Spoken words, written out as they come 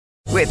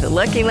With the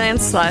Lucky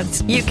Land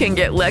Slots, you can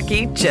get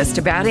lucky just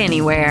about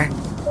anywhere.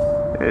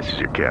 This is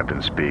your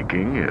captain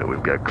speaking.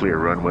 We've got clear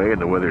runway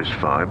and the weather's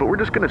fine, but we're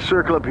just going to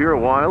circle up here a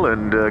while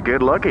and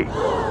get lucky.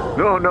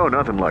 No,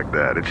 nothing like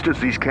that. It's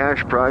just these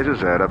cash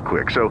prizes add up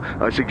quick. So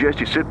I suggest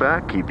you sit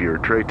back, keep your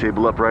tray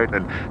table upright,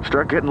 and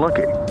start getting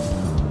lucky.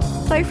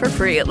 Play for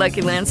free at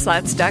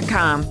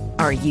LuckyLandSlots.com.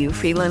 Are you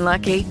feeling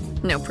lucky?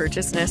 No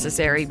purchase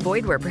necessary.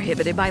 Void where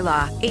prohibited by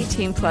law.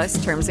 18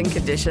 plus terms and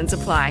conditions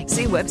apply.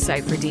 See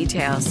website for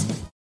details.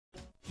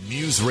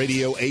 News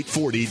Radio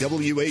 840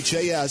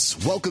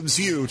 WHAS welcomes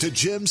you to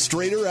Jim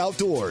Strader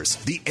Outdoors,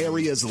 the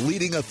area's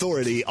leading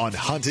authority on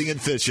hunting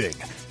and fishing.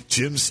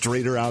 Jim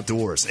Strader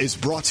Outdoors is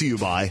brought to you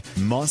by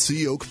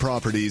Mossy Oak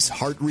Properties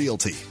Hart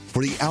Realty.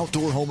 For the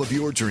outdoor home of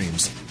your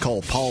dreams,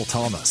 call Paul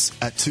Thomas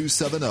at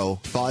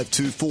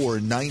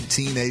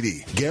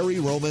 270-524-1980. Gary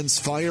Roman's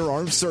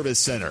Firearm Service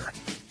Center.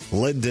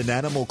 Linden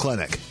Animal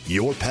Clinic,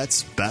 your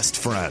pet's best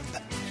friend.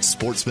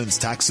 Sportsman's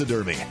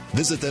Taxidermy.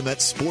 Visit them at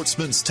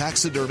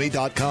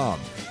sportsmanstaxidermy.com.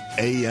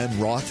 A.N.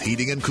 Roth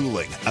Heating and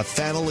Cooling, a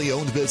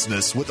family-owned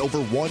business with over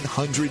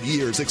 100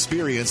 years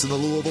experience in the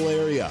Louisville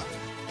area.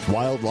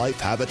 Wildlife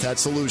Habitat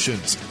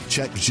Solutions.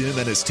 Check Jim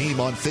and his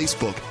team on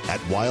Facebook at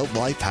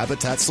Wildlife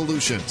Habitat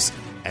Solutions.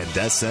 And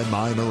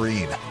SMI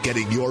Marine,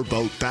 getting your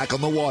boat back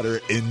on the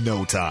water in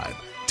no time.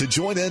 To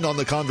join in on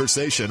the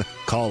conversation,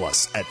 call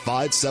us at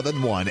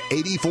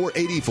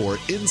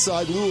 571-8484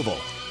 inside Louisville,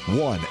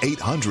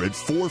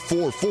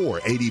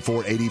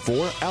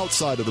 1-800-444-8484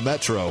 outside of the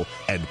metro,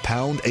 and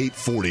pound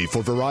 840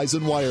 for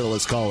Verizon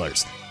Wireless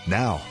callers.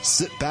 Now,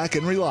 sit back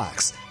and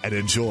relax and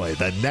enjoy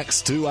the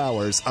next 2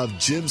 hours of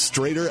Jim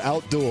Strader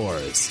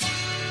Outdoors.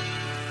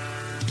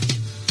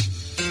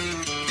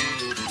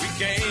 We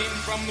came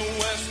from the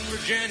West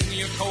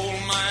Virginia coal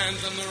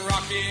mines and the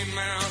Rocky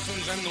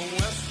Mountains and the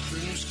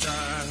western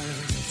skies.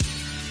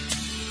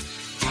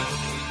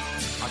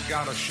 I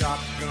got a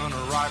shotgun,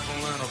 a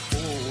rifle, and a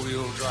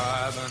four-wheel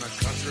drive, and a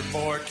country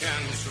boy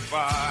can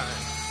survive.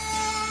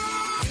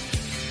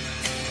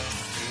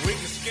 We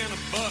can skin a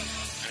buck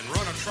and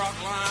run a trot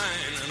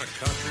line, and a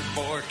country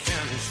boy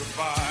can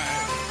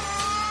survive.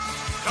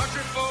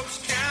 Country folks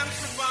can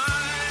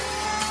survive.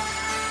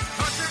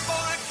 Country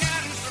boy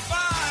can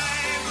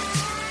survive.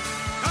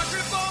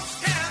 Country folks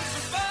can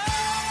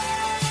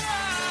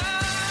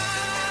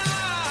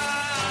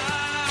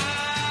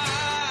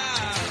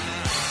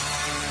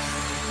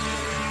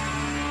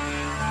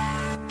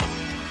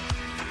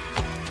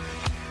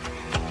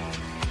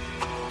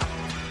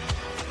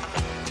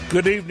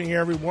Good evening,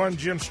 everyone.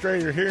 Jim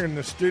Strader here in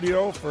the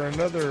studio for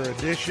another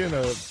edition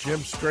of Jim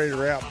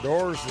Strader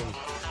Outdoors, and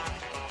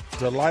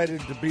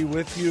delighted to be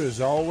with you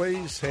as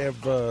always. Have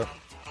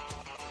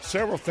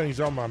several things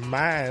on my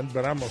mind,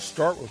 but I'm going to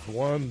start with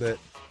one that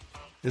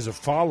is a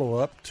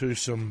follow-up to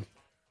some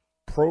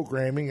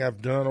programming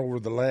I've done over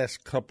the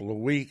last couple of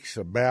weeks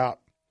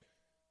about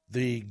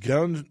the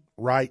gun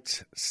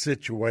rights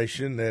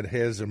situation that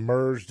has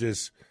emerged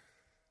as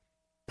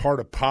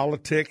part of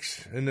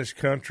politics in this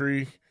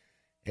country.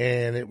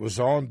 And it was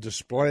on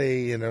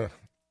display in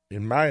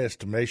my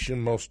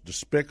estimation, most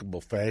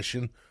despicable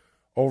fashion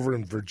over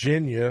in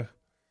Virginia.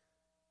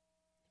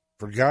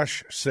 For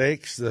gosh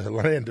sakes, the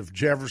land of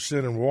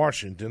Jefferson and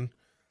Washington,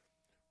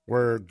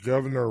 where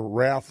Governor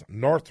Ralph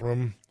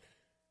Northam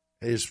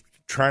is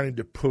trying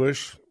to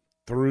push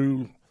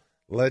through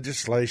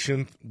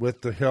legislation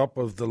with the help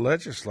of the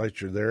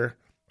legislature there,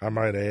 I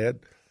might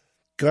add,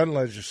 gun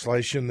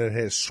legislation that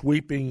has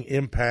sweeping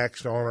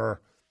impacts on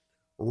our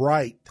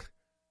right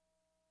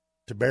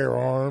to bear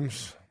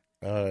arms.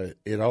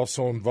 It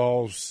also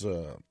involves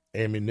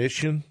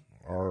ammunition,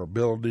 our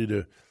ability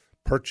to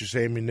purchase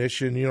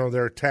ammunition. You know,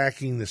 they're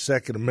attacking the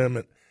Second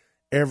Amendment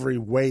every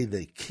way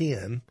they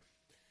can.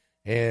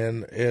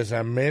 And as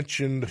I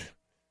mentioned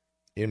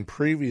in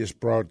previous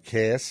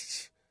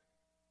broadcasts,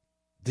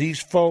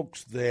 these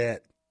folks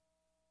that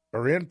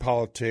are in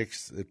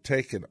politics that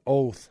take an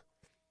oath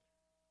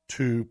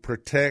to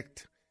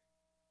protect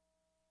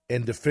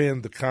and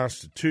defend the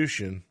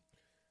Constitution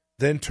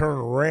then turn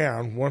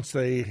around once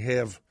they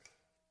have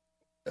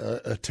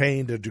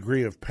attained a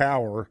degree of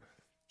power,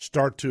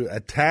 start to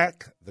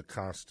attack the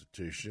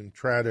Constitution,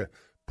 try to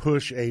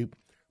push a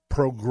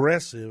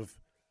progressive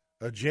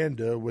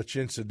agenda, which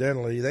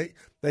incidentally,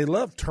 they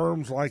love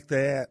terms like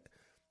that,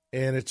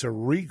 and it's a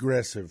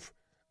regressive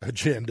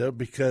agenda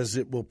because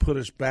it will put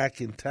us back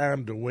in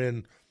time to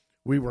when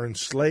we were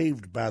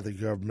enslaved by the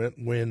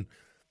government, when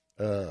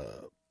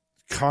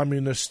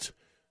communist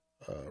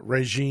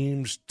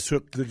regimes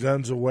took the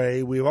guns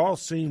away. We've all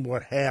seen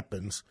what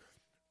happens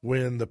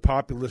when the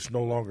populace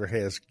no longer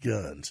has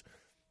guns.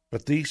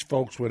 But these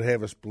folks would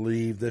have us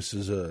believe this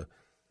is a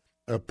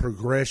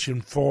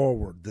progression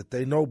forward, that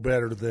they know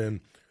better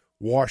than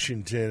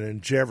Washington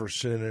and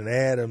Jefferson and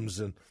Adams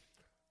and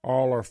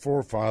all our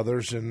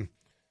forefathers. And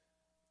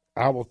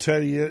I will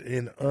tell you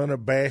in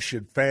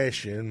unabashed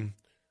fashion,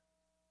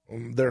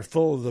 they're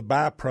full of the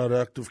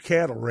byproduct of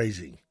cattle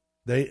raising.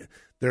 They're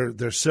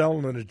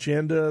selling an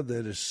agenda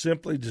that is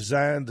simply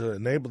designed to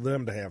enable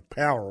them to have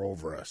power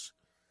over us.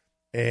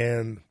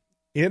 And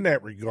in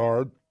that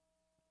regard,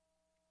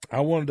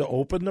 I wanted to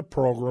open the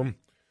program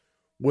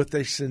with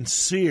a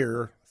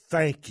sincere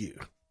thank you.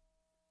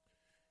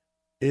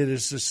 It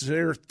is a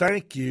sincere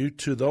thank you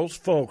to those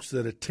folks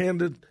that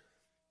attended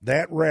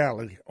that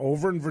rally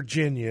over in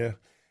Virginia,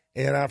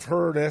 and I've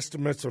heard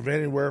estimates of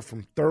anywhere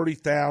from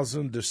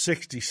 30,000 to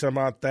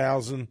 60-some-odd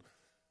thousand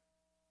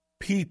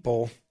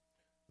people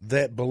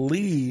that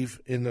believe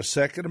in the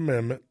Second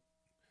Amendment.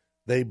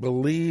 They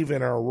believe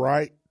in our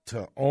right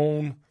to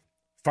own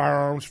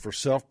firearms for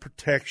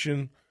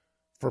self-protection,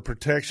 for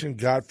protection,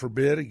 God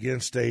forbid,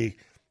 against a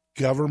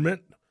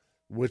government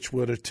which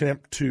would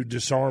attempt to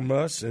disarm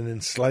us and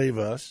enslave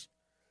us.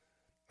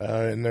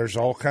 And there's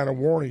all kind of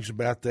warnings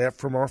about that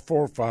from our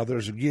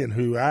forefathers, again,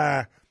 who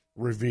I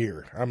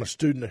revere. I'm a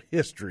student of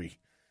history.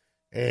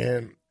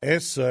 And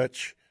as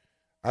such,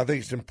 I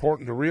think it's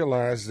important to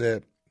realize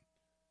that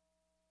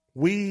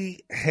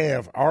we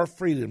have our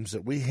freedoms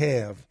that we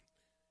have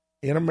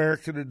in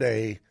America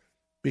today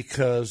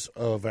because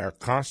of our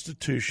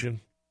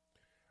Constitution,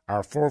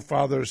 our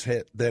forefathers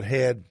that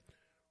had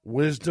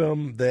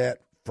wisdom that,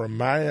 from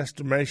my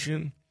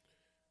estimation,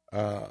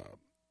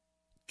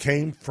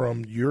 came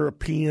from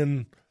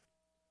European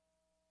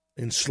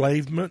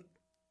enslavement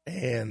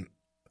and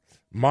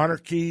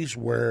monarchies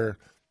where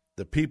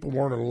the people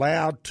weren't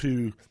allowed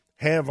to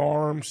have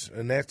arms,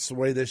 and that's the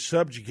way they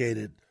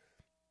subjugated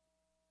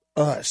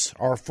us,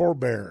 our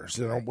forebears.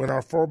 And when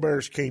our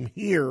forebears came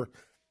here,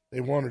 they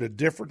wanted a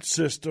different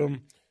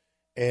system,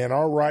 and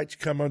our rights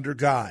come under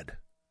God.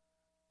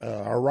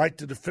 Our right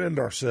to defend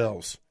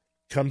ourselves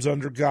comes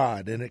under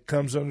God, and it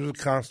comes under the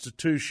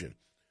Constitution.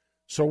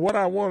 So what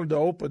I wanted to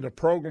open the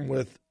program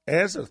with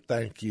as a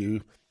thank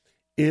you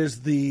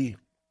is the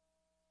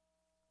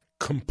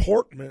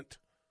comportment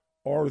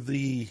or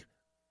the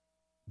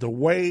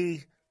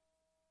way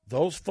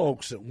those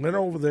folks that went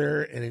over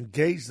there and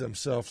engaged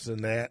themselves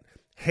in that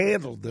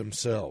handled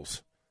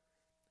themselves.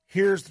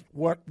 Here's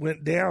what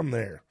went down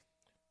there.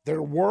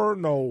 There were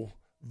no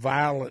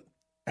violent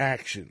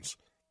actions.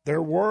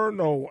 There were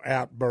no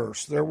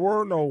outbursts. There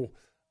were no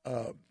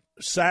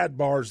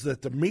sidebars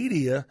that the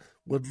media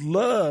would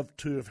love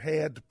to have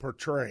had to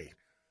portray.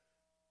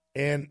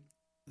 And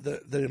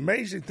the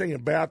amazing thing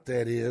about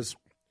that is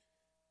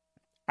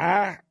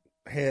I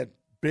had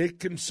big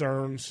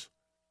concerns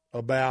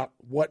about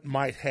what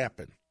might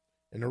happen.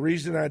 And the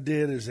reason I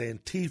did is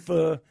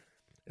Antifa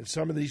and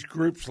some of these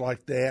groups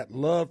like that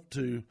love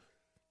to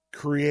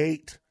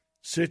create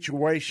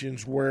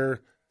situations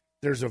where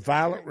there's a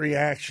violent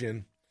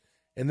reaction,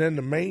 and then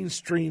the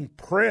mainstream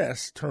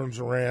press turns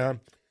around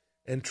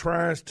and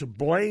tries to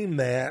blame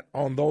that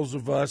on those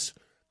of us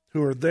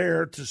who are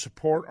there to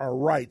support our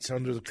rights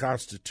under the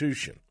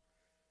Constitution.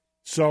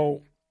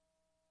 So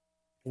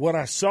what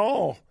I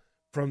saw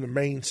from the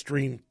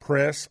mainstream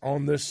press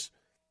on this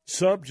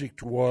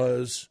subject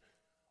was,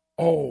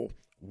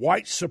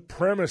 white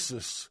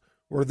supremacists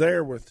were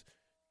there with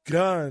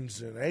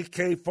guns and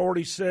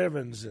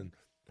AK-47s and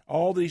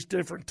all these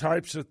different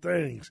types of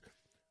things.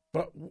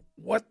 But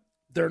what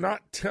they're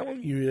not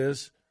telling you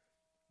is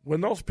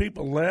when those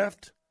people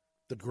left,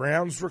 the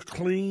grounds were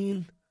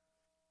clean.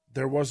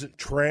 There wasn't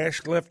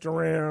trash left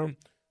around.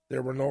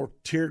 There were no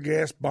tear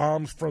gas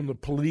bombs from the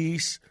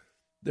police.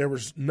 There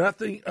was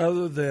nothing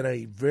other than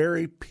a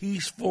very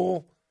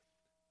peaceful,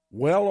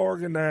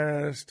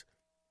 well-organized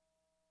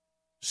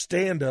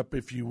stand-up,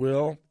 if you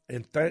will.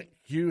 And thank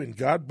you and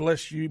God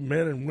bless you,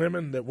 men and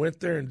women that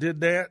went there and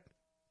did that.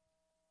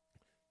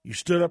 You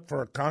stood up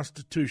for a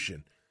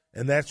Constitution,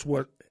 and that's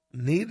what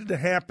needed to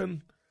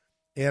happen.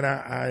 And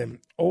I am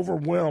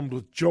overwhelmed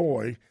with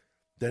joy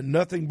that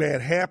nothing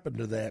bad happened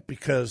to that,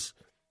 because,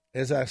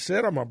 as I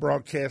said on my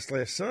broadcast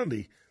last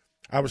Sunday,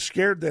 I was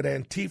scared that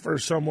Antifa or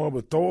someone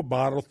would throw a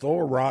bottle, throw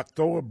a rock,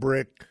 throw a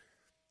brick,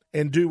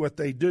 and do what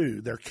they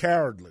do. They're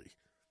cowardly.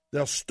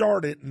 They'll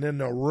start it, and then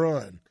they'll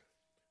run.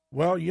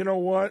 Well, you know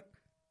what?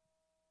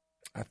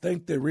 I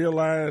think they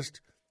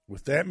realized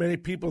with that many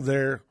people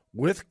there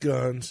with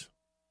guns,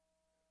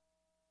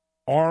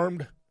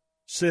 armed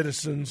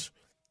citizens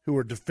who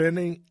are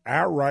defending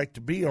our right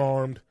to be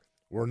armed,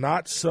 were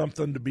not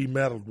something to be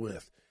meddled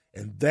with.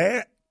 And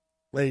that,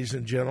 ladies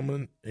and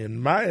gentlemen,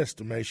 in my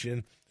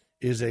estimation,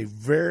 is a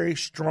very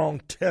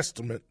strong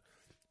testament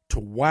to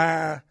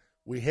why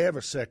we have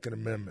a Second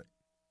Amendment.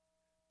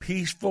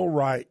 Peaceful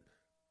right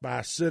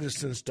by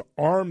citizens to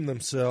arm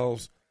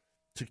themselves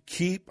to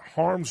keep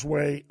harm's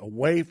way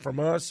away from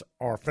us,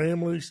 our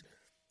families,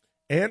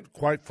 and,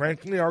 quite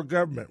frankly, our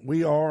government.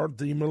 We are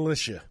the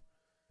militia.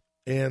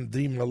 And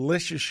the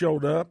militia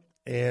showed up,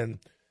 and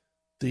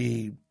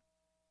the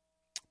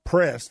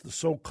press, the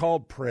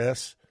so-called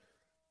press,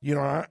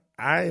 I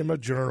am a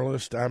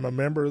journalist. I'm a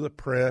member of the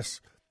press.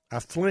 I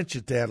flinch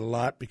at that a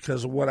lot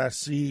because of what I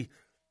see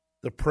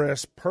the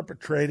press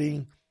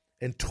perpetrating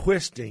and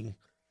twisting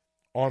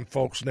on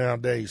folks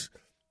nowadays.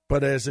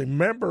 But as a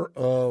member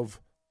of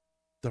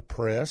the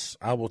press,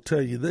 I will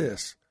tell you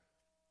this.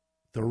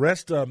 The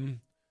rest of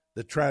them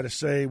that try to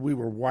say we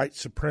were white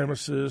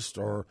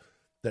supremacists or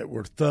that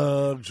we're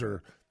thugs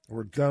or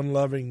we're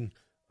gun-loving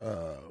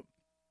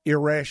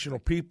irrational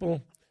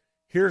people.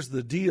 Here's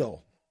the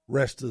deal,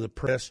 rest of the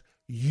press.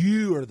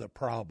 You are the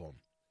problem.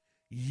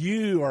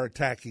 You are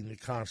attacking the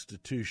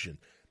Constitution.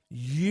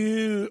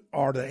 You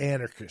are the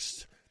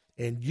anarchists.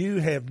 And you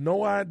have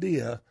no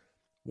idea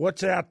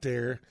what's out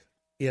there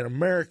in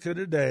America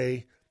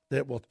today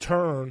that will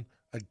turn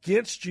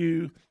against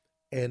you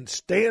and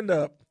stand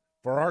up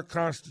for our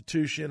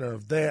Constitution.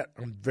 Of that,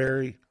 I'm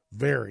very,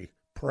 very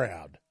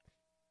proud.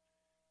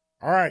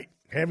 All right.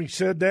 Having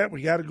said that,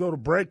 we got to go to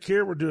break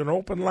here. We're doing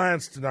open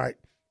lines tonight.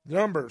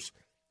 Numbers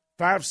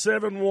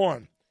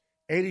 571-8484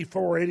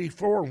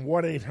 and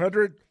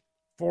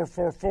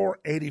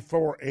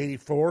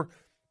 1-800-444-8484.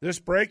 This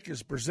break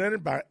is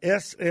presented by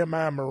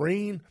SMI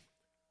Marine,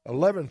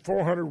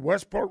 11400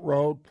 Westport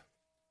Road,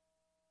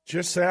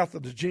 just south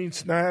of the Gene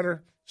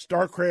Snyder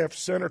Starcraft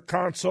Center.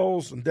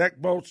 Consoles and deck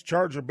boats,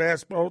 Charger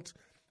bass boats,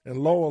 and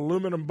low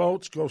aluminum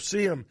boats. Go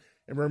see them.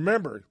 And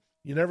remember,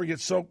 you never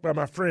get soaked by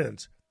my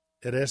friends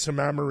at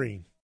SMI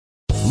Marine.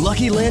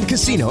 Lucky Land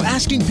Casino,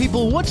 asking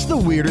people, what's the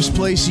weirdest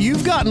place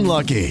you've gotten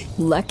lucky?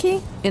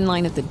 Lucky? In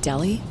line at the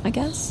deli, I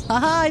guess?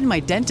 Aha, in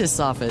my dentist's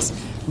office.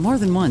 More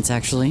than once,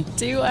 actually.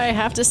 Do I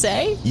have to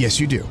say? Yes,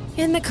 you do.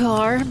 In the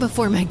car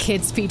before my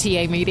kids'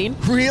 PTA meeting.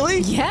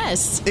 Really?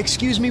 Yes.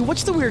 Excuse me,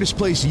 what's the weirdest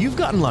place you've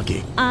gotten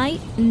lucky? I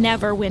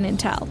never win and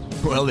tell.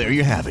 Well, there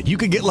you have it. You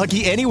can get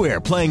lucky anywhere,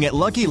 playing at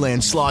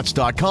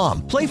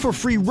LuckyLandSlots.com. Play for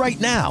free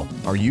right now.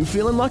 Are you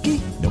feeling lucky?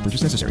 No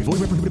purchase necessary. Void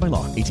where prohibited by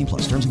law. 18+.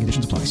 Terms and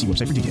conditions apply. See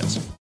website for details.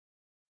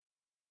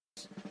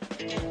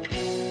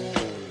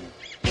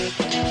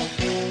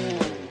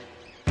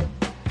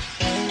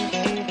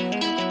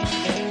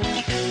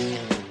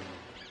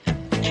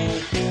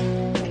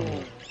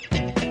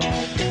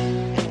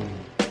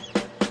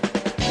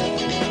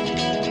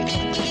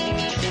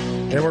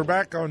 And we're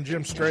back on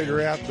Jim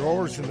Strader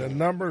Outdoors, and the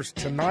numbers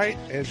tonight,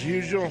 as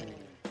usual,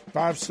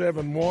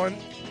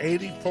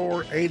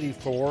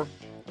 571-8484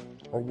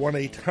 or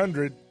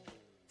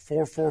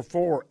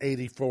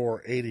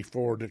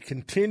 1-800-444-8484. To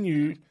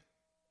continue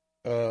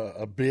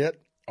a bit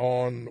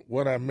on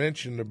what I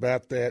mentioned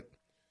about that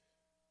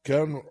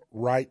gun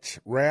rights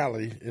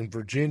rally in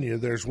Virginia,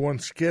 there's one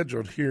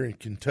scheduled here in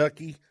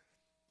Kentucky,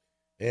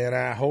 and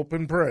I hope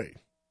and pray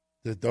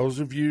that those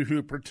of you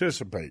who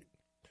participate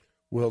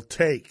will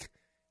take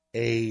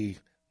a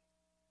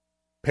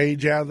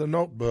page out of the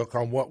notebook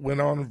on what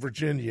went on in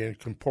Virginia and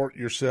comport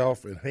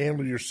yourself and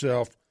handle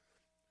yourself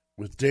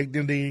with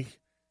dignity,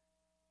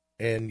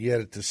 and yet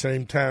at the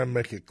same time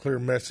make a clear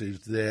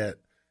message that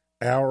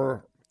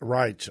our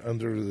rights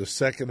under the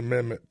Second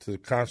Amendment to the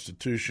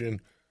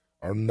Constitution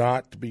are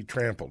not to be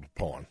trampled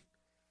upon.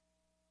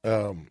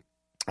 I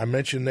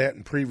mentioned that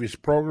in previous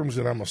programs,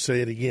 and I'm going to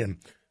say it again.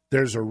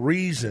 There's a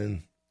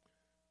reason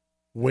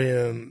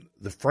when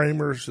the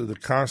framers of the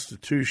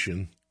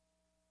Constitution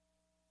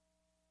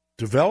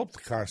developed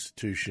the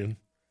Constitution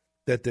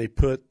that they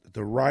put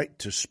the right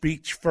to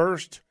speech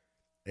first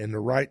and the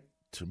right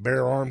to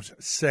bear arms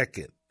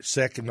second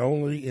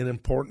only in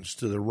importance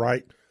to the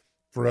right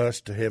for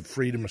us to have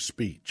freedom of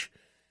speech.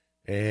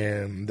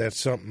 And that's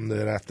something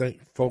that I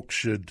think folks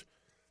should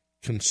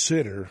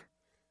consider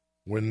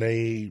when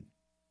they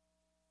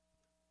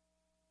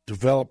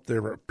develop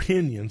their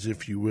opinions,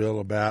 if you will,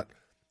 about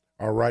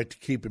our right to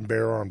keep and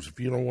bear arms. If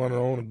you don't want to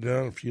own a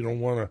gun, if you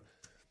don't want to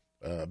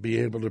be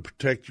able to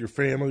protect your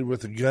family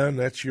with a gun,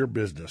 that's your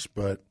business.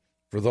 But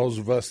for those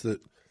of us that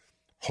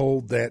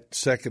hold that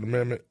Second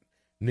Amendment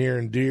near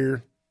and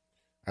dear,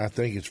 I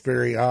think it's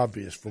very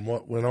obvious from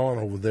what went on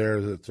over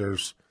there that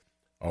there's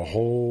a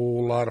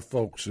whole lot of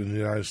folks in the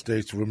United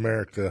States of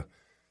America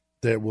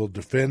that will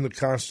defend the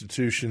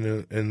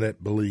Constitution and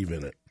that believe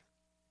in it.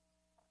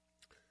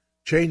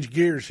 Change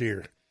gears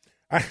here.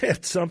 I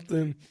had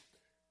something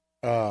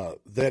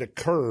that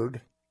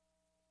occurred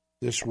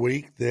this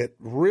week that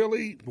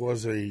really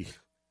was a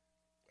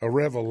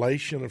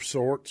revelation of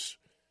sorts.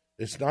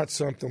 It's not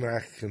something I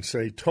can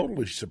say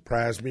totally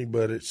surprised me,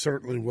 but it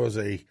certainly was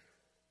an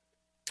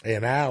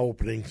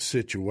eye-opening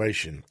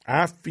situation.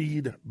 I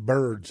feed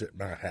birds at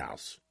my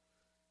house.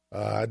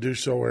 I do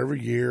so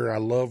every year. I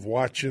love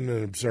watching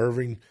and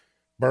observing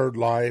bird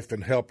life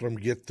and helping them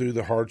get through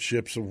the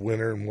hardships of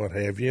winter and what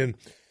have you. And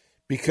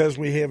because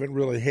we haven't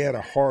really had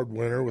a hard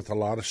winter with a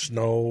lot of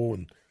snow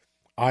and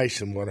ice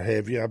and what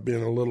have you, I've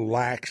been a little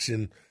lax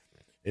in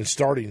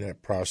starting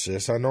that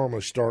process. I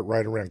normally start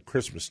right around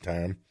Christmas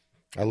time.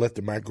 I let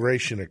the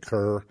migration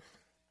occur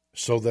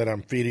so that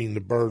I'm feeding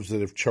the birds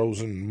that have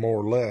chosen more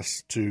or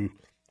less to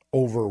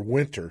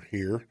overwinter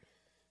here.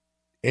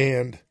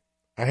 And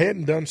I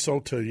hadn't done so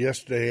till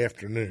yesterday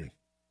afternoon.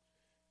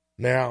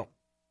 Now,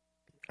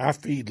 I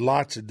feed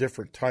lots of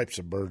different types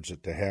of birds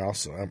at the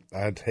house.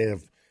 I'd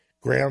have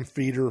ground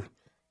feeder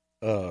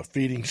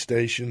feeding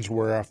stations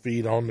where I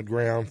feed on the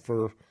ground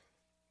for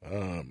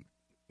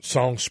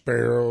song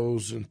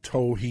sparrows and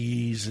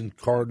towhees and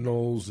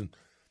cardinals and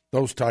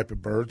those type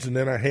of birds. And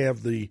then I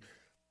have the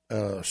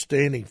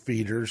standing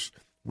feeders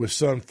with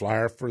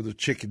sunflower for the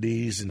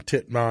chickadees and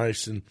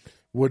titmice and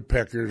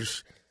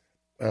woodpeckers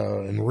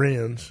and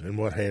wrens and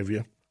what have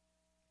you.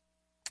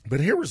 But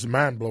here was a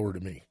mind blower to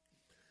me.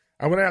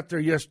 I went out there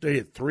yesterday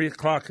at 3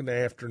 o'clock in the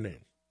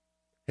afternoon.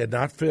 Had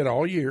not fed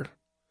all year.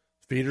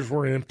 Feeders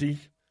were empty.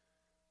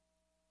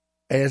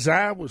 As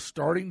I was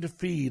starting to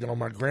feed on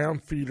my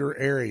ground feeder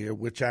area,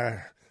 which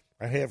I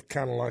have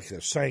kind of like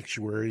a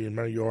sanctuary in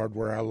my yard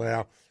where I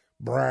allow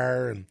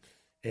briar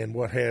and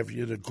what have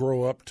you to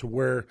grow up to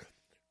where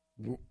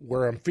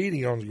I'm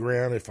feeding on the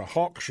ground. If a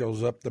hawk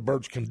shows up, the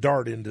birds can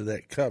dart into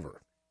that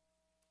cover.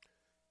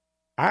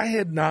 I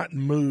had not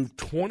moved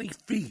 20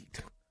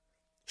 feet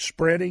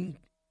spreading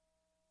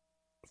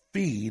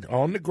feed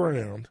on the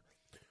ground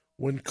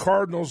when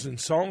cardinals and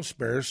song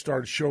sparrows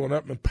started showing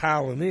up and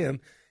piling in,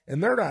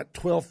 and they're not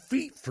 12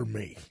 feet from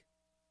me.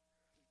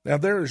 Now,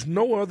 there is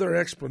no other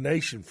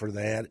explanation for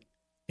that,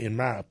 in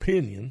my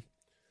opinion,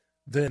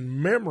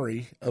 than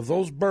memory of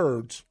those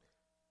birds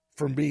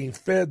from being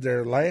fed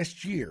there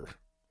last year.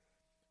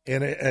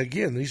 And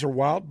again, these are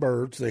wild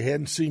birds. They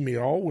hadn't seen me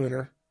all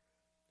winter,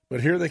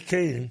 but here they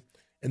came,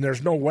 and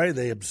there's no way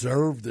they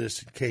observed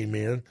this and came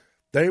in.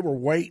 They were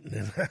waiting.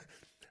 And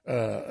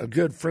a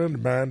good friend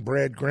of mine,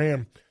 Brad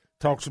Graham,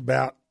 talks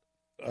about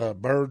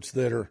birds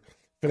that are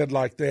fed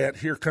like that.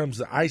 Here comes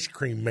the ice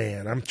cream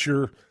man. I'm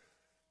sure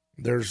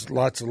there's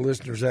lots of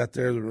listeners out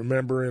there that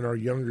remember in our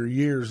younger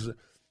years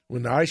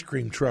when the ice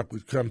cream truck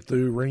would come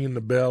through, ringing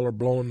the bell or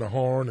blowing the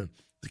horn, and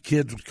the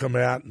kids would come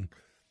out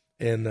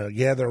and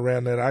gather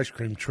around that ice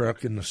cream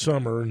truck in the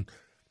summer. And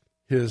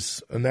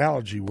his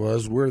analogy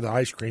was, we're the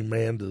ice cream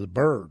man to the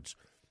birds.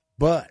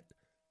 But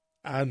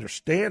I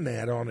understand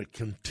that on a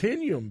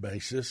continuum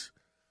basis.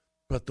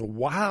 But the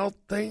wild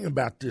thing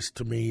about this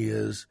to me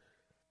is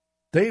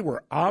they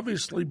were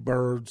obviously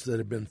birds that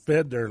had been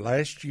fed there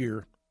last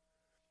year.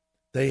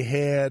 They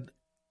had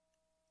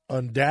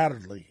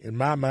undoubtedly, in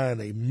my mind,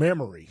 a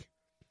memory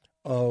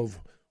of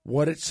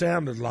what it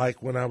sounded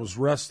like when I was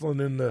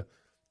rustling in the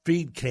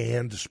feed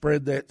can to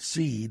spread that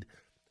seed.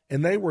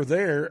 And they were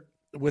there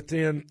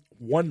within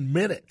 1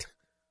 minute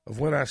of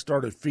when I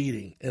started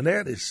feeding. And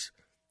that is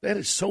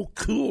so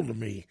cool to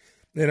me.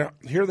 And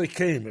here they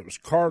came. It was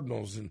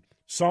cardinals and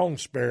song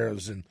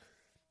sparrows, and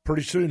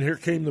pretty soon here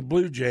came the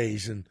blue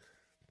jays. And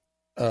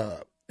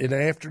in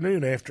the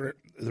afternoon, after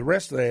the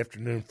rest of the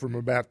afternoon, from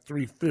about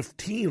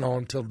 3:15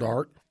 on till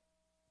dark,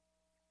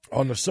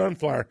 on the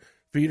sunflower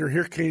feeder,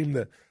 here came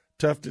the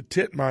tufted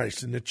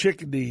titmice and the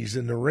chickadees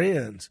and the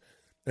wrens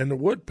and the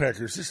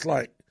woodpeckers. It's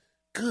like,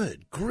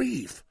 good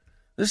grief,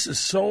 this is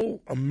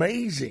so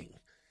amazing.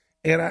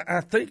 And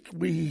I think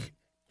we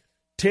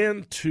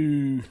tend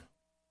to,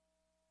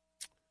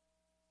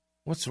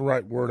 what's the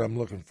right word I'm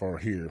looking for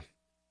here?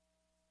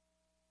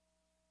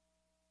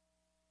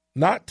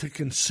 Not to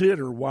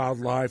consider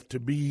wildlife to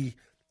be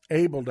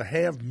able to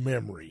have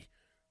memory,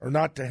 or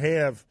not to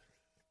have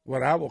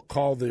what I will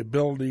call the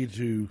ability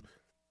to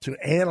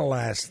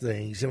analyze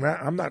things. And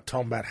I'm not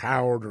talking about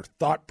Howard or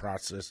thought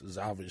processes,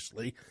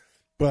 obviously,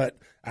 but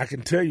I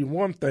can tell you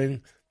one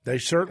thing: they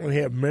certainly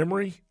have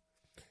memory,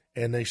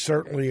 and they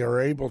certainly are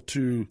able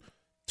to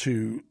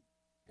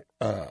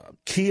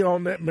key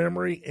on that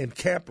memory and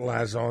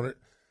capitalize on it.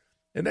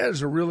 And that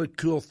is a really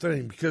cool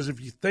thing, because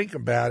if you think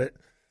about it,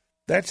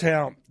 that's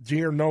how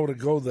deer know to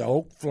go to the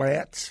oak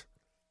flats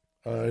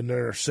in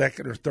their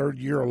second or third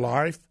year of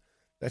life.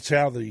 That's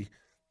how the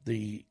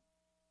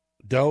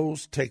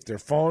does take their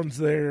fawns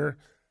there.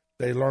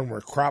 They learn where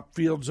crop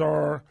fields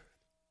are.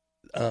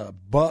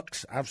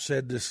 Bucks, I've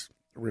said this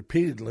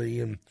repeatedly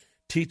in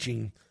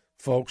teaching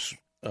folks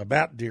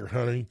about deer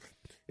hunting.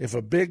 If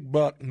a big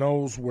buck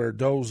knows where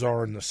does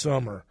are in the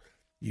summer,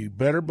 you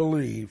better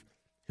believe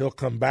he'll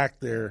come back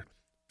there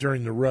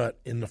during the rut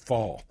in the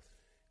fall.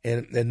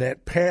 And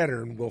that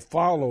pattern will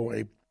follow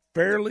a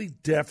fairly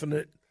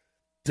definite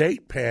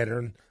date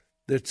pattern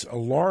that's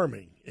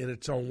alarming in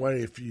its own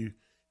way if you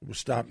will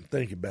stop and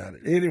think about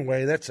it.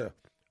 Anyway, that's a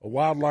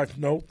wildlife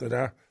note that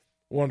I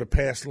wanted to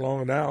pass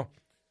along, and I'll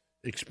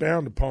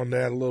expound upon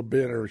that a little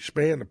bit, or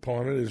expand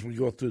upon it as we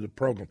go through the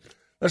program.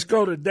 Let's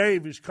go to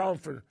Dave, who's calling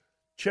for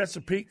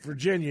Chesapeake,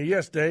 Virginia.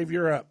 Yes, Dave,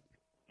 you're up.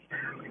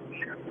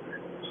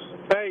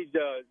 Hey,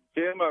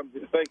 Jim,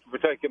 thank you for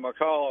taking my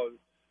call.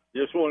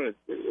 Just wanted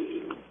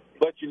to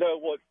let you know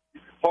what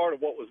part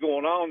of what was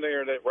going on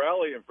there in that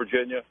rally in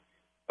Virginia.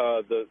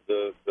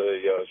 The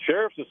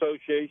Sheriff's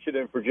Association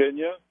in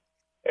Virginia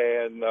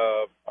and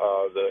the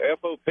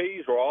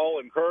FOPs were all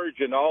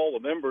encouraging all the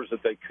members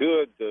that they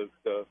could to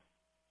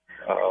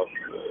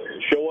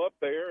show up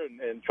there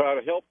and try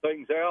to help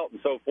things out and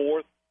so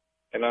forth.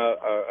 And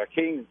I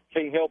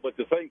can't help but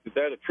to think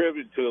that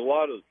attributed to a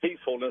lot of the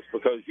peacefulness,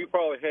 because you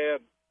probably had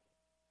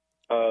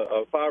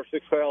 5,000 or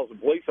 6,000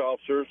 police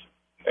officers,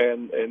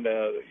 and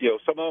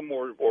some of them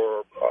were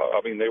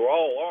they were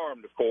all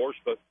armed, of course,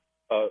 but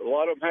a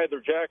lot of them had their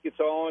jackets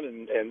on,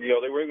 and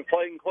they were in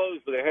plain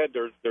clothes, but they had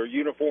their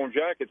uniform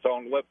jackets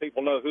on to let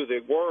people know who they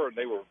were, and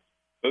they were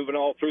moving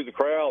all through the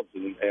crowds,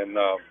 and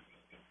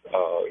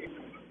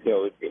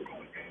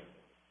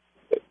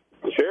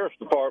the sheriff's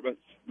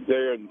departments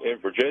there in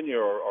Virginia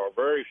are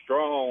very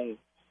strong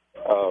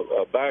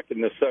back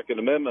in this Second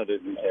Amendment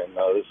and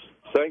this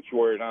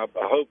sanctuary. And I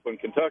hope when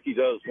Kentucky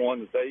does one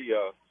that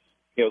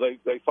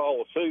they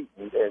follow suit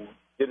and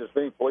get as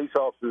many police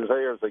officers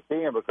there as they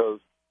can, because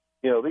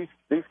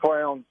these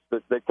clowns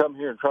that come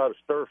here and try to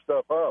stir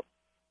stuff up,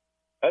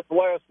 that's the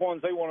last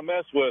ones they want to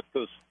mess with,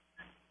 because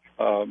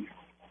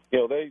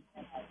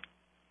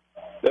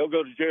they'll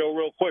go to jail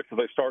real quick if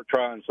they start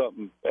trying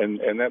something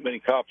and that many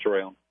cops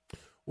around.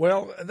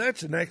 Well,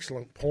 that's an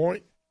excellent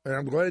point, and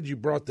I'm glad you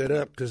brought that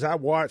up, because I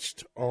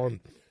watched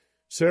on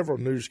several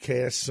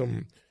newscasts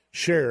some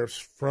sheriffs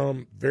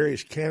from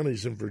various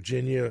counties in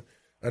Virginia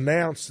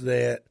announce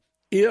that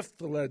if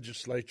the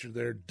legislature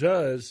there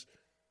does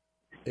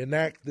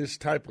enact this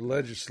type of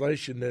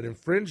legislation that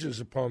infringes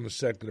upon the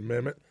Second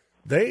Amendment,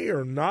 they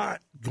are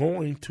not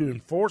going to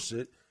enforce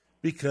it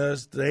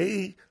because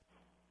they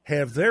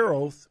have their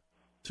oath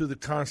to the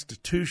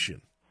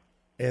Constitution.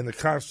 And the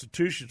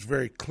Constitution is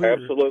very clear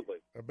Absolutely.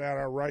 About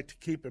our right to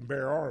keep and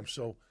bear arms.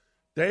 So,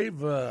 Dave,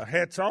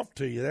 hats off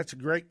to you. That's a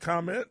great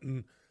comment,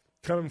 and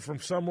coming from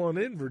someone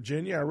in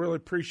Virginia, I really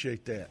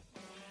appreciate that.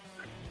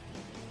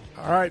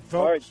 All right, folks.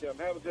 All right, Jim.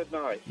 Have a good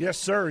night. Yes,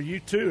 sir. You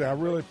too. I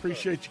really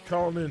appreciate you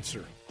calling in,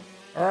 sir.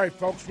 All right,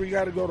 folks, we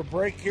got to go to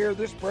break here.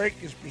 This break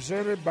is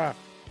presented by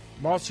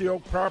Mossy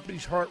Oak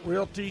Properties, Hart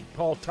Realty.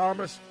 Paul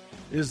Thomas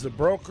is the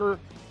broker.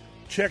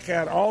 Check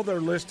out all their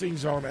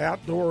listings on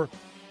outdoor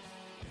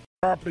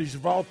properties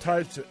of all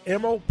types at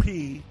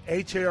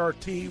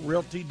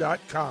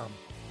MOPHARTRealty.com.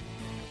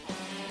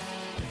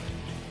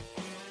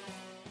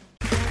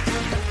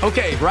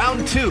 Okay,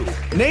 round two.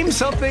 Name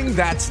something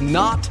that's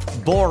not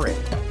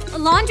boring. A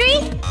laundry?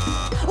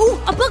 Ooh,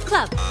 a book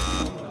club.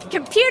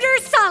 Computer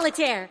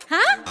solitaire,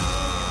 huh?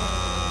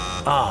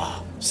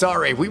 Ah,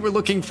 sorry, we were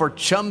looking for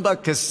Chumba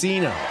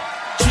Casino.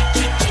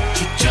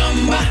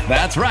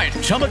 That's right,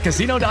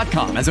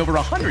 ChumbaCasino.com has over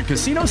 100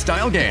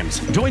 casino-style games.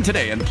 Join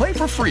today and play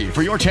for free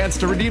for your chance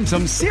to redeem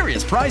some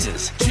serious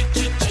prizes.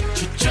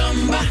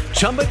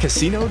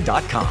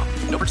 ChumbaCasino.com.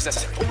 No purchase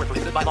necessary. Void where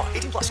prohibited by law.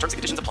 18+. Terms and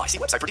conditions apply. See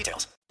website for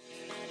details.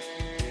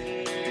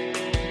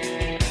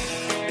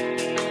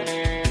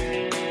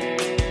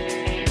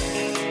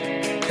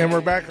 And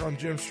we're back on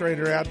Jim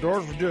Strader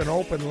Outdoors. We're doing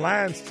open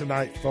lines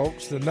tonight,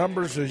 folks. The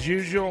numbers, as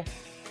usual,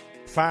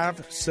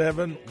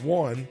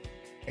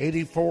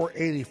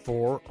 571-8484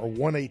 or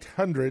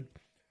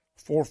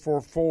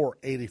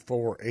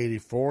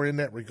 1-800-444-8484. In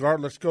that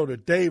regard, let's go to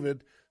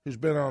David, who's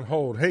been on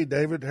hold. Hey,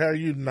 David, how are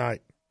you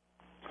tonight?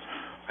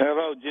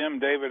 Hello, Jim.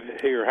 David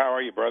here. How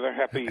are you, brother?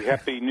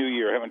 Happy New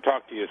Year. I haven't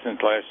talked to you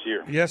since last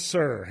year. Yes,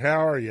 sir.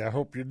 How are you? I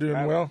hope you're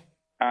doing well.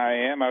 I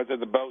am. I was at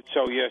the boat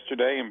show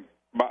yesterday and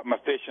bought my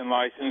fishing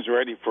license,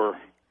 ready for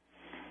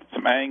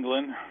some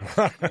angling.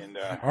 And,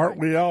 aren't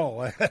we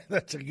all?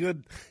 That's a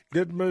good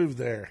move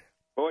there.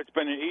 Well, it's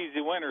been an easy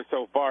winter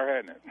so far,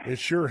 hasn't it? It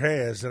sure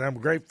has, and I'm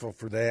grateful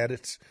for that.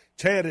 It's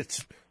had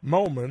its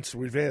moments.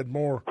 We've had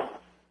more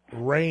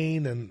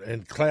rain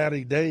and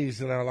cloudy days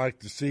than I like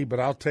to see, but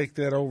I'll take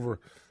that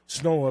over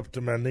snow up to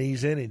my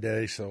knees any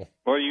day. So.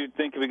 Well, you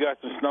think we got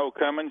some snow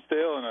coming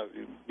still, and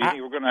you think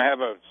we're going to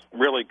have a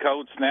really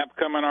cold snap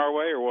coming our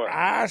way, or what?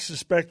 I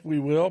suspect we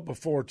will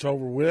before it's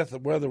over with.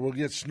 Whether we'll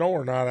get snow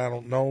or not, I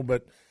don't know.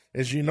 But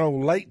as you know,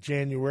 late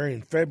January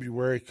and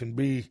February can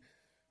be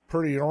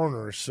pretty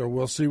onerous, so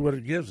we'll see what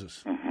it gives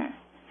us. Mm-hmm.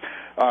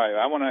 All right,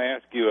 I want to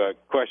ask you a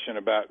question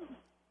about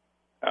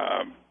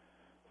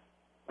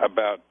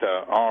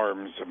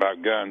arms,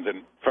 about guns,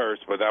 and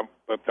first, but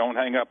don't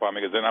hang up on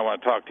me, because then I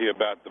want to talk to you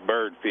about the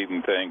bird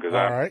feeding thing. Because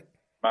all right.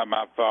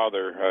 My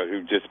father,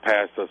 who just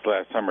passed us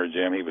last summer,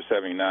 Jim, he was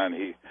 79.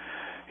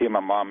 He and my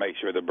mom make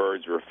sure the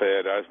birds were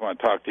fed. I just want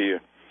to talk to you,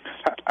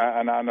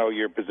 and I know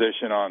your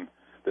position on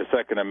the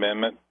Second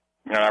Amendment,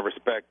 and I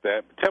respect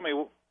that. But tell me,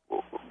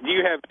 do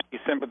you have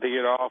any sympathy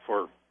at all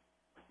for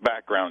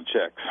background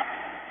checks?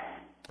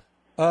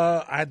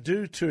 I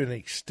do, to an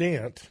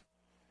extent.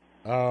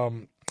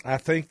 I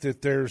think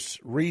that there's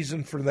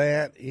reason for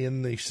that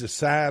in the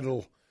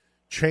societal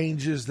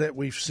changes that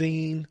we've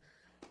seen.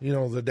 You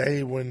know, the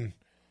day when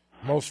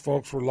most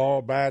folks were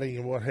law-abiding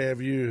and what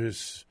have you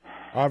has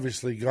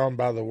obviously gone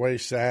by the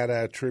wayside.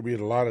 I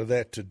attribute a lot of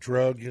that to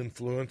drug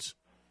influence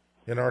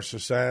in our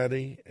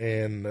society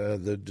and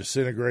the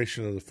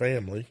disintegration of the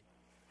family.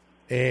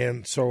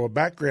 And so a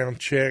background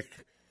check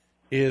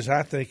is,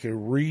 I think, a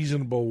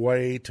reasonable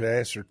way to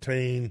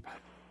ascertain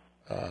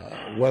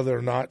whether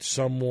or not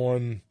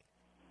someone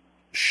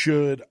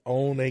should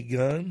own a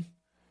gun.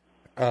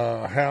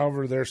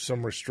 However, there's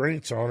some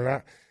restraints on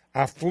it.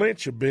 I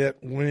flinch a bit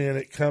when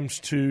it comes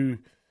to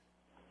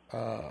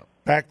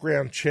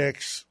background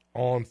checks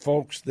on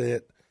folks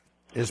that,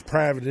 as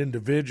private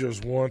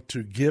individuals, want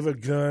to give a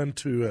gun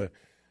to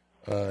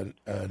a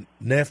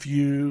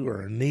nephew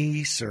or a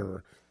niece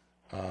or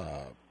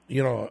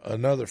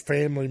another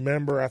family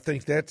member. I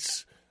think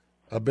that's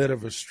a bit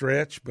of a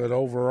stretch, but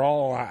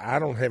overall, I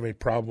don't have any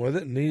problem with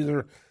it.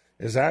 Neither,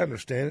 as I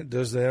understand it,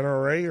 does the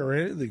NRA or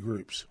any of the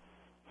groups.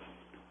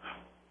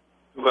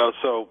 Well,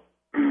 so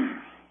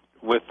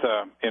with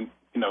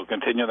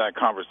continue that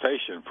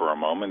conversation for a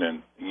moment.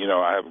 And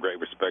I have great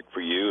respect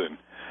for you, and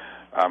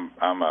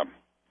I'm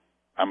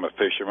a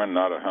fisherman,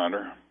 not a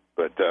hunter.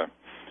 But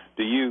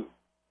do you,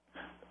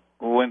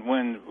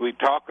 when we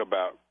talk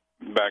about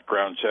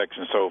background checks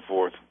and so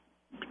forth,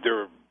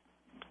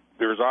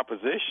 there's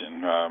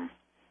opposition,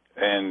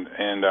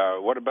 and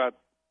what about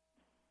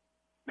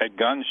at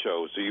gun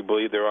shows? Do you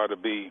believe there ought to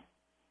be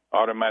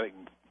automatic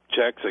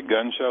checks at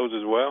gun shows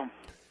as well?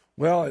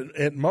 Well,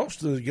 at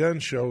most of the gun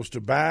shows, to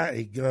buy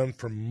a gun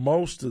from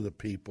most of the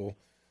people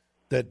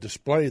that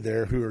display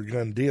there who are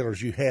gun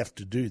dealers, you have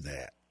to do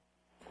that.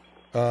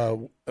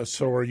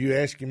 So are you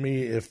asking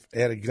me if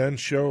at a gun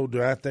show,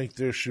 do I think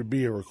there should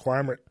be a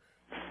requirement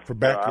for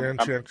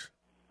background checks?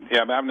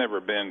 Yeah, I've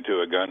never been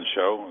to a gun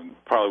show, and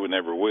probably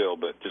never will,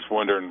 but just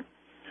wondering,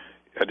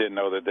 I didn't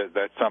know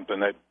that's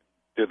something that,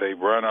 do they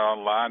run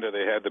online? Do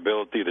they have the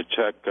ability to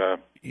check?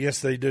 Yes,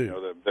 they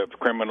do. The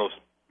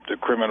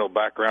criminal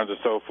backgrounds and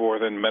so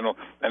forth, and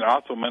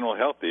also mental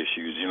health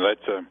issues.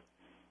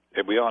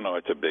 We all know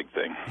it's a big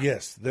thing.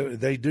 Yes,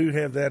 they do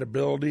have that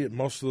ability at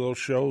most of those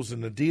shows,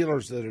 and the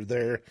dealers that are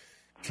there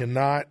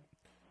cannot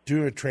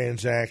do a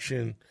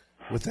transaction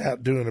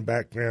without doing a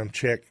background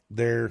check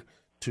there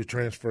to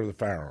transfer the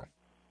firearm.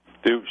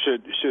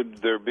 Should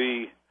there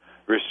be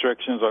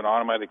restrictions on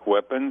automatic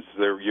weapons?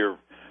 Your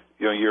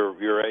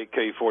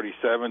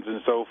AK-47s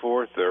and so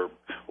forth, or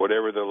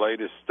whatever the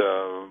latest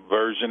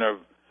version of,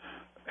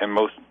 and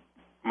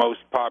most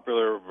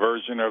popular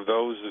version of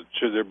those.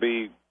 Should there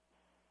be?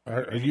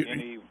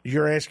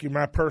 You're asking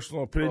my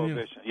personal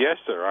opinion? Yes,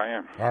 sir, I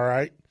am. All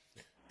right.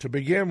 To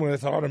begin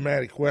with,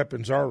 automatic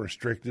weapons are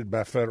restricted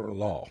by federal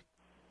law.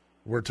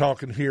 We're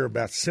talking here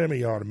about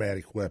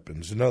semi-automatic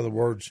weapons. In other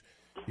words,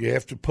 you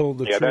have to pull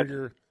the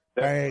trigger,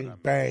 bang,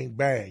 bang,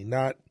 bang,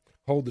 not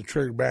hold the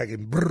trigger back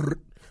in brrr,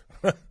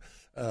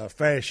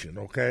 fashion,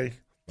 okay?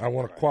 I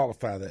want to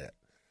qualify that.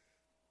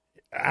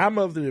 I'm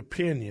of the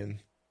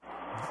opinion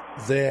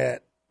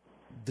that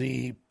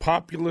the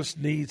populace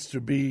needs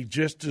to be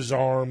just as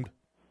armed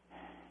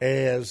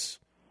as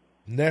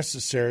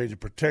necessary to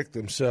protect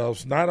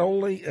themselves, not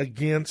only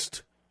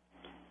against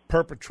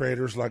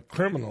perpetrators like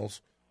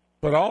criminals,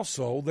 but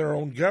also their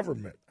own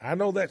government. I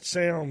know that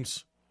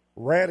sounds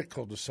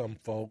radical to some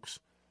folks,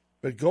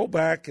 but go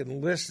back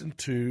and listen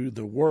to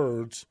the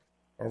words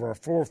of our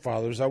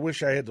forefathers. I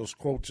wish I had those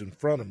quotes in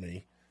front of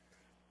me.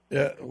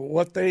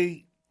 What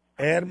they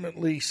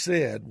adamantly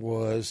said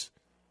was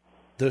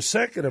the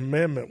Second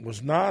Amendment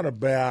was not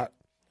about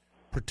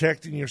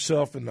protecting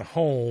yourself in the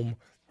home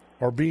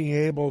or being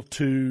able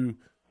to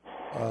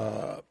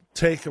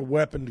take a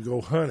weapon to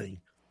go hunting.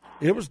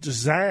 It was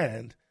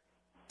designed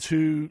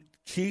to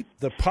keep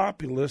the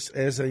populace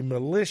as a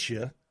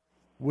militia,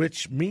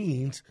 which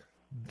means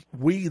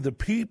we, the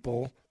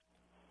people,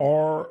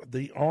 are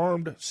the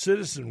armed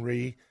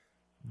citizenry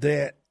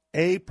that,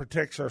 A,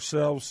 protects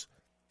ourselves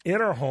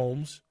in our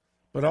homes,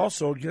 but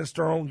also against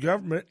our own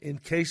government in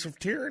case of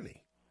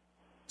tyranny.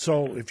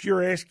 So if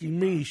you're asking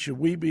me, should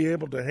we be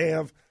able to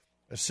have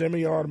a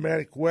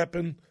semi-automatic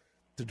weapon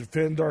to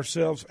defend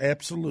ourselves?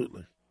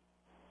 Absolutely.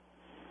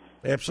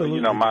 Absolutely.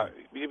 You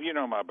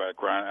know my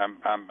background.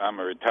 I'm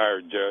a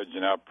retired judge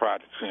and I'm a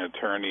practicing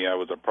attorney. I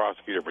was a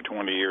prosecutor for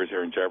 20 years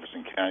here in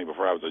Jefferson County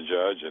before I was a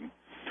judge, and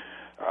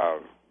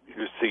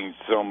you've seen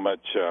so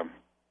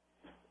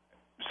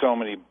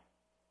many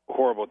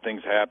horrible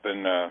things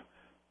happen. Of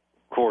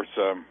course,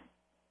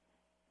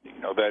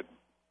 that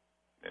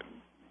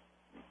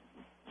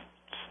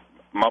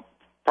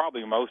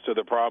probably most of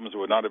the problems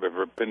would not have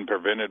been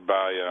prevented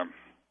by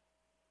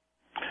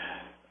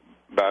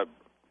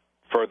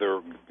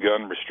further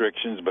gun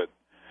restrictions, but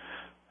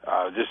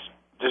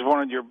just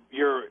wanted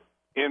your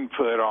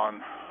input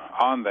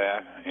on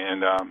that.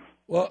 And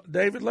well,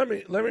 David, let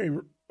me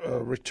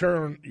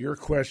return your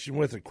question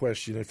with a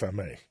question, if I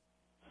may.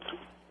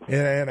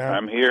 And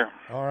I'm here.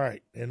 All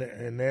right,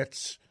 and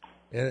that's,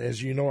 and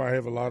as you know, I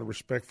have a lot of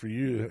respect for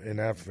you, and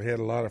I've had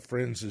a lot of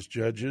friends as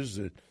judges,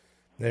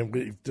 and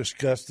we've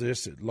discussed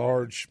this at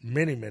large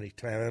many, many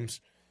times.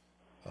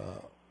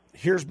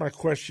 Here's my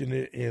question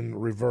in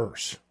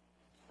reverse.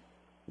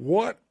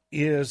 What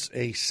is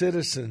a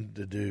citizen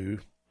to do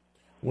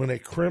when a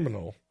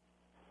criminal,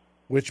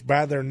 which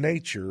by their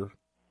nature,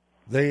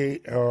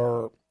 they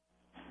are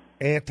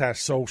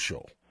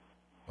antisocial,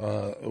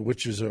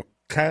 which is a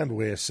kind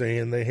way of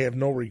saying they have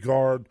no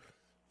regard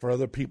for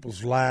other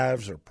people's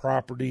lives or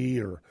property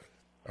or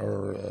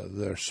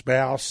their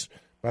spouse.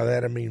 By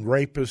that I mean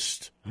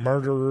rapists,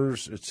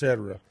 murderers,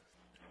 etc.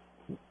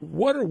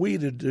 What are we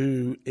to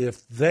do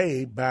if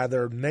they, by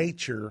their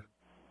nature,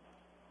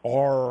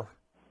 are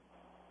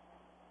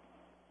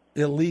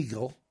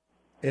illegal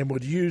and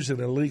would use an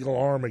illegal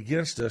arm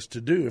against us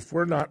to do if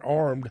we're not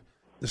armed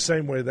the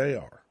same way they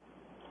are?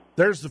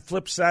 There's the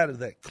flip side of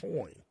that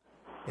coin.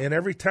 And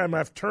every time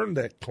I've turned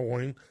that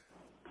coin,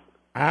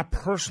 I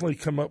personally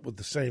come up with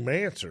the same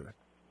answer,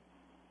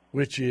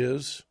 which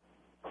is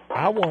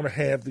I want to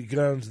have the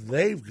guns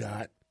they've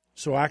got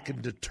so I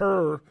can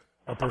deter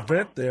or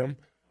prevent them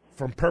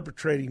from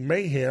perpetrating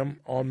mayhem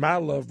on my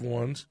loved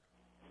ones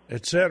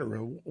etc.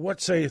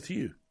 What saith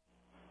you?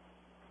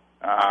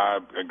 I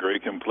agree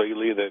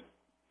completely that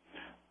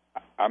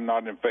I'm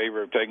not in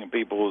favor of taking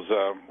people's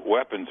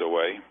weapons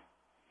away.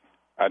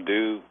 I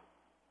do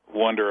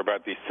wonder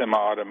about these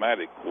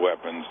semi-automatic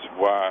weapons.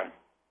 Why,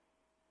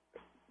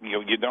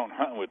 you don't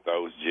hunt with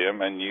those,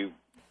 Jim, and you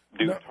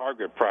do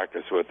target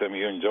practice with them.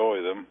 You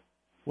enjoy them.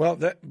 Well,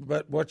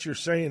 but what you're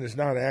saying is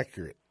not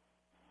accurate.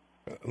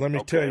 Let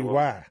me tell you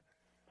why.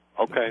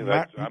 Okay,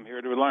 I'm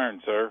here to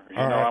learn, sir. You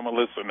know, right. I'm a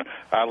listener.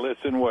 I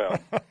listen well.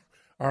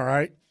 All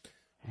right.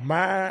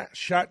 My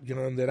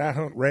shotgun that I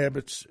hunt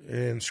rabbits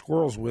and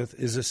squirrels with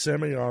is a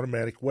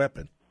semi-automatic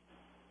weapon.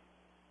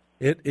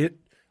 It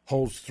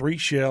holds 3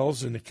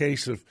 shells. In the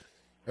case of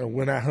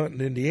when I hunt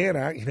in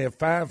Indiana, I can have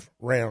 5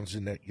 rounds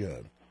in that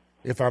gun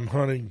if I'm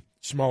hunting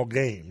small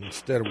game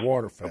instead of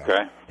waterfowl.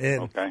 Okay.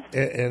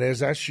 And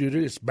as I shoot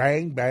it, it's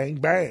bang, bang,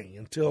 bang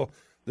until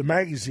the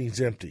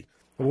magazine's empty.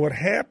 What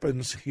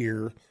happens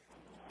here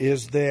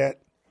is that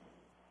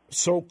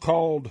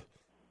so-called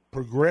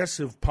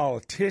progressive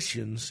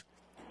politicians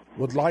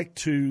would like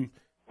to,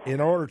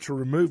 in order to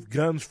remove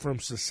guns from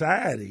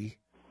society,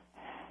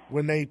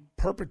 when they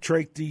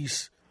perpetrate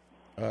these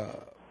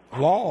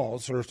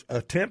laws or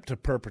attempt to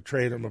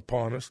perpetrate them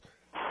upon us,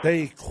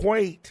 they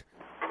equate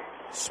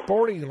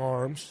sporting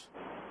arms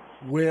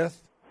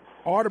with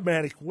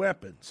automatic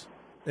weapons.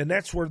 And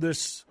that's where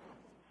this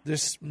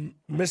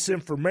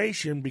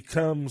misinformation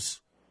becomes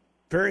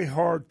very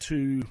hard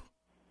to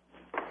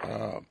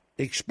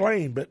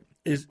explain, but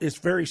it's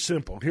very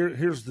simple.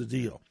 Here's the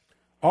deal.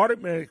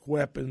 Automatic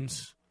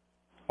weapons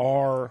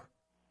are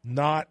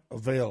not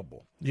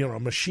available. You know, a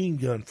machine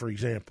gun, for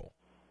example,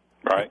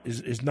 right,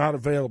 is not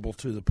available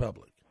to the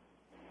public.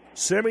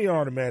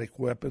 Semi-automatic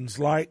weapons,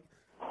 like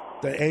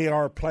the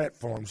AR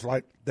platforms,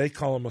 like they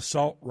call them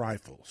assault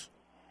rifles.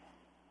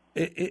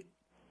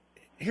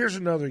 Here's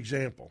another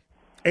example.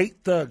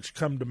 8 thugs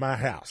come to my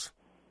house,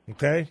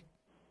 okay?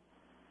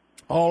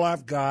 All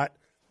I've got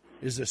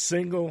is a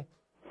single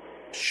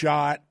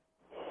shot,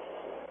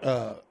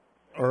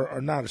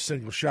 or not a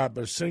single shot,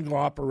 but a single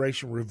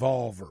operation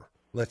revolver,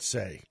 let's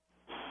say,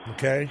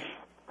 okay?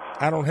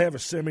 I don't have a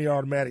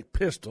semi-automatic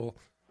pistol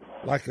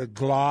like a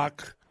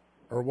Glock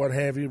or what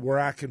have you where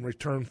I can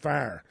return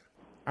fire.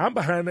 I'm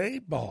behind the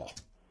 8 ball.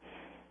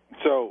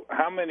 So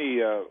how many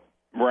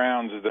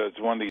rounds does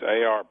one of these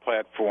AR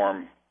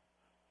platform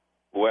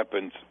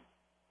weapons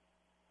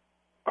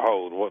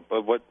hold?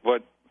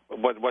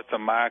 What's the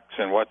max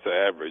and what's the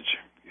average?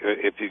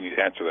 If you can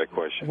answer that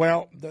question.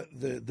 Well,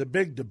 the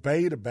big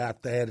debate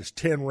about that is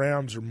 10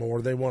 rounds or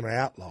more they want to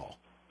outlaw.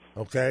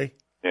 Okay?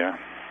 Yeah.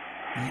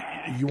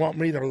 You want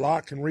me to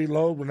lock and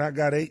reload when I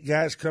got 8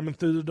 guys coming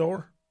through the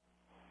door?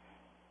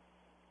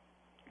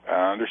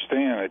 I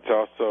understand. It's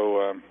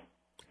also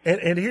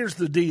and here's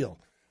the deal.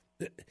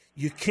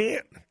 You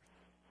can't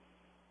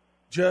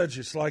judge.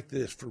 It's like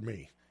this for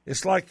me.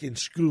 It's like in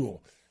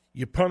school.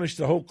 You punish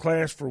the whole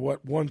class for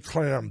what one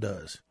clown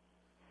does.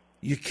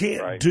 You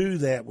can't do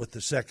that with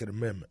the Second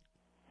Amendment.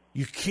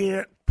 You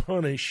can't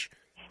punish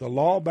the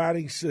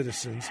law-abiding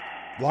citizens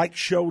like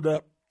showed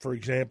up, for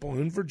example,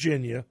 in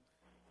Virginia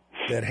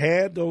that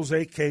had those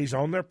AKs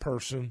on their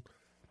person.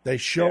 They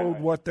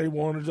showed what they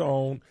wanted to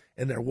own,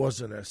 and there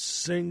wasn't a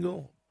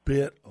single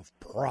bit of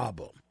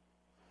problem.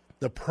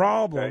 The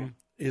problem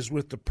is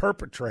with the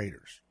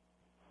perpetrators.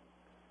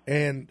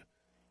 And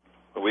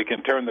we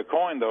can turn the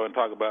coin, though, and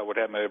talk about what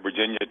happened at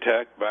Virginia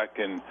Tech back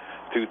in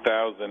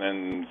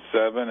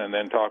 2007, and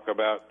then talk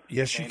about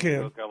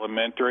Hook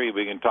Elementary.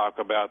 We can talk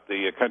about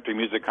the country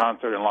music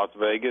concert in Las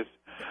Vegas.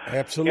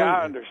 Absolutely. Yeah,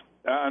 I understand.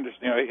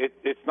 You know,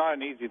 it's not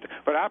an easy,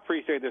 but I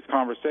appreciate this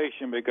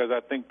conversation because I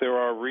think there's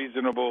a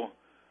reasonable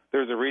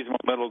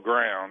middle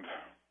ground,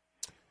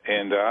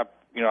 and I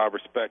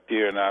respect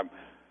you, and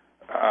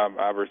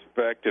I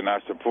respect and I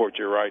support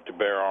your right to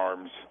bear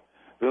arms.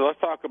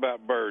 Let's talk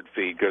about bird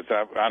feed because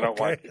I don't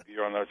want to keep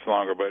you on this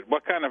longer. But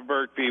what kind of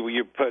bird feed were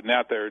you putting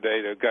out there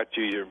today that got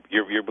you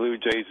your Blue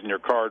Jays and your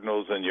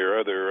Cardinals and your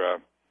other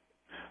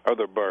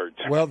birds?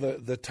 Well,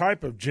 the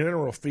type of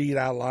general feed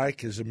I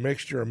like is a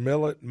mixture of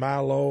millet,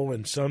 milo,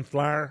 and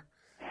sunflower,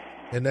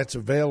 and that's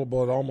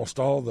available at almost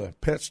all the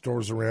pet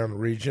stores around the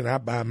region. I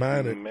buy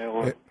mine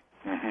at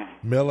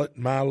millet,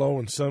 milo,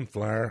 and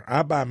sunflower.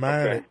 I buy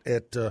mine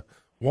at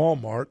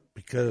Walmart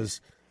because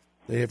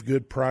they have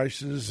good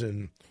prices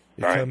and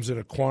it comes in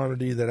a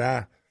quantity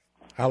that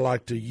I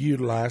like to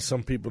utilize.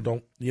 Some people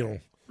don't, Do you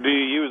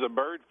use a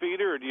bird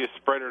feeder or do you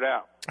spread it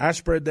out? I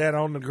spread that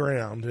on the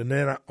ground, and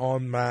then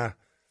on my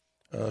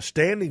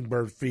standing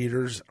bird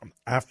feeders,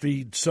 I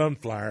feed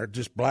sunflower,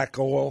 just black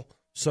oil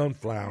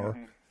sunflower,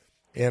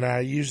 and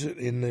I use it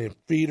in the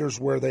feeders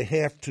where they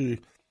have to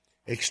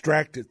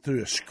extract it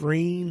through a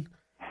screen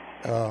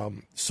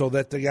so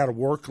that they got to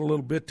work a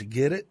little bit to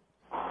get it.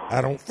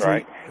 I don't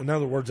free, in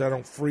other words, I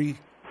don't free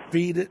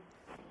feed it.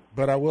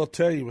 But I will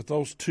tell you, with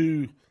those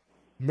 2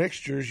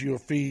 mixtures, you'll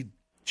feed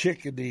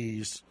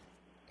chickadees,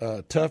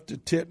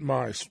 tufted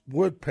titmice,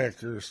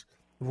 woodpeckers,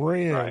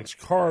 wrens,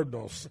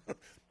 cardinals,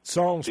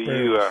 song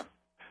sparrows.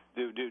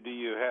 Do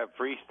you have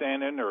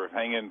freestanding or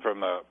hanging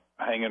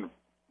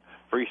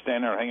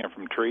freestanding or hanging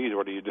from trees?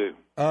 What do you do?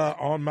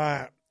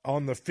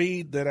 On the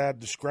feed that I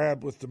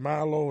described with the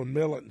milo and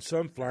millet and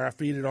sunflower, I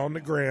feed it on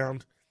the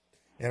ground,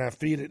 and I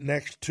feed it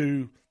next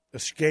to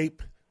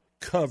escape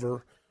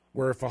cover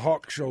where if a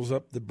hawk shows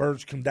up, the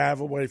birds can dive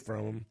away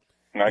from them.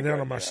 And then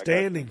on my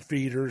standing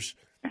feeders,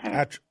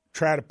 I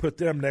try to put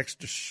them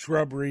next to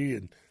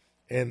shrubbery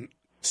and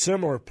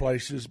similar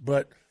places,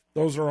 but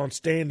those are on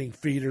standing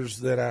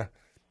feeders that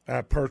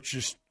I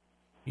purchased,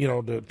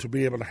 to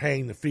be able to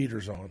hang the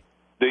feeders on.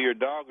 Do your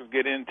dogs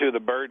get into the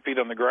bird feed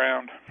on the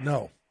ground?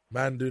 No,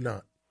 mine do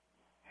not.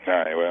 All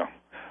right, well,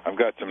 I've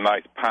got some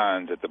nice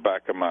pines at the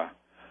back of my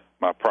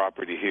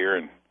property here.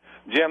 And,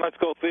 Jim, let's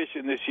go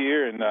fishing this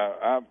year, and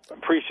I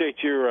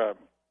appreciate your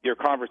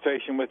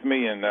conversation with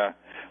me, and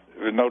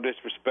no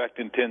disrespect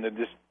intended,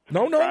 just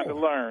trying to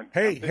learn.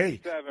 Hey.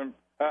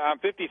 I'm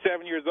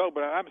 57 years old,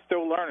 but I'm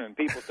still learning.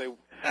 People say,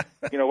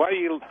 why do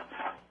you...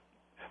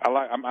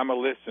 I'm a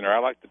listener. I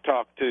like to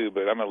talk, too,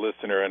 but I'm a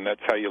listener, and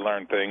that's how you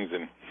learn things,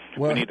 and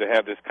we need to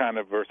have this kind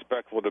of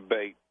respectful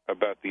debate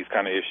about these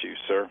kind of issues,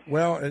 sir.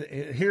 Well, and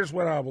here's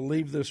what I will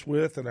leave this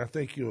with, and I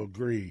think you'll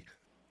agree.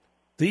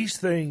 These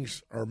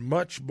things are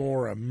much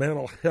more a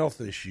mental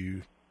health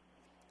issue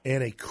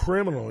and a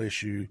criminal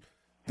issue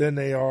than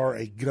they are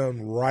a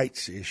gun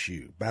rights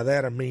issue. By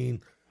that I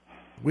mean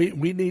we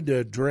need to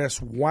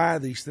address why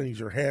these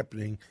things are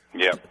happening.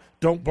 Yeah.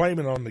 Don't blame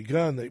it on the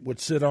gun that would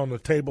sit on the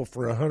table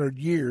for 100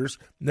 years,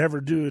 never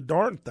do a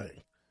darn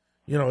thing.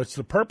 It's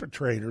the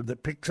perpetrator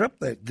that picks up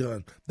that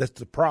gun that's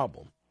the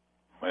problem.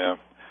 Well,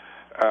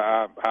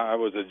 I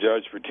was a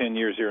judge for 10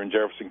 years here in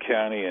Jefferson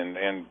County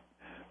and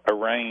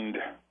arraigned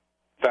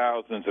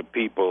thousands of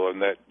people in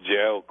that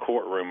jail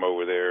courtroom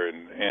over there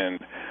and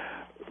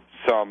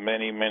saw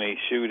many, many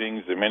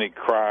shootings and many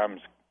crimes,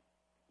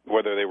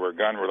 whether they were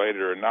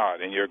gun-related or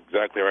not. And you're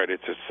exactly right.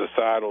 It's a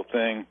societal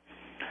thing.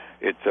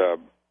 It's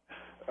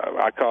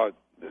I call it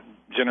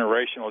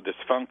generational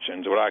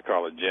dysfunction is what I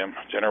call it, Jim.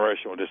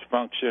 Generational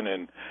dysfunction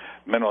and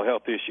mental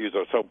health issues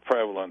are so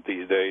prevalent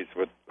these days,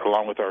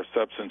 along with our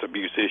substance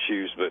abuse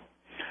issues. But,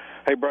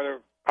 hey, brother,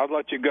 I'll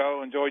let you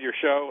go. Enjoy your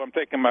show. I'm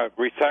taking my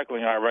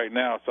recycling out right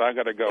now, so I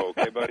got to go.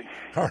 Okay, buddy?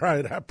 All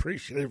right. I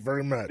appreciate it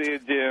very much. See you,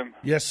 Jim.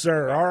 Yes,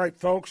 sir. All right,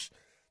 folks.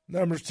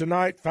 Numbers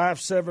tonight,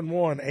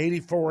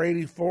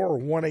 571-8484 or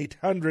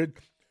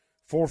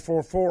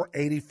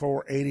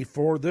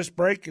 1-800-444-8484. This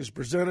break is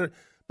presented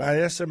by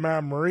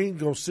SMI Marine.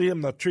 Go see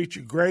them. They'll treat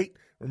you great.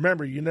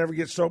 Remember, you never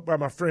get soaked by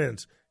my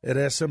friends at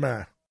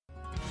SMI.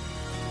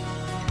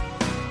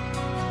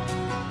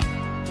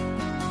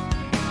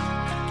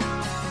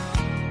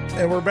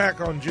 And we're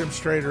back on Jim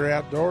Strader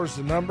Outdoors.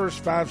 The numbers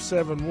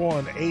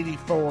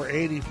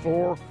 571-8484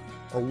 or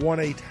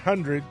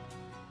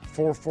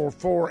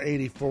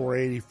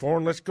 1-800-444-8484.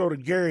 And let's go to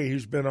Gary,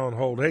 who's been on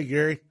hold. Hey,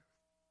 Gary.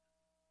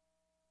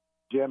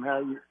 Jim, how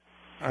are you?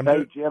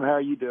 Jim, how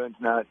are you doing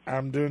tonight?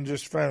 I'm doing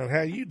just fine. How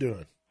are you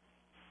doing?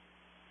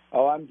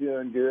 Oh, I'm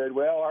doing good.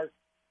 Well,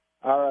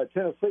 our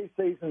Tennessee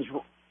season's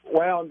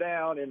wound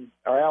down, and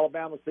our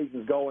Alabama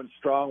season's going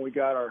strong. We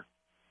got our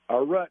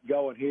rut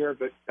going here,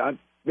 but I've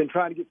been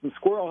trying to get some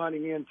squirrel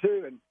hunting in,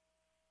 too. And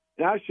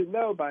I should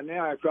know by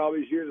now, after all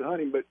these years of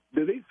hunting, but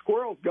do these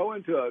squirrels go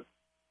into a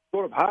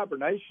sort of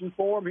hibernation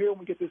form here when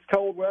we get this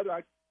cold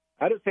weather?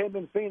 I just haven't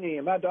been seeing any,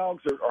 and my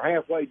dogs are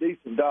halfway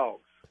decent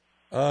dogs.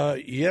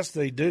 Yes,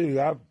 they do.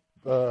 I've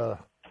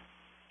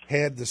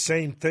had the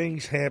same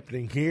things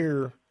happening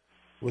here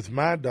with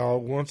my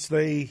dog. Once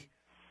the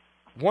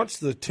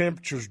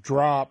temperatures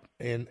drop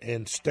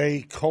and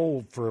stay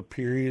cold for a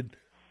period,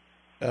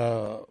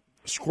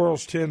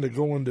 squirrels tend to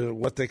go into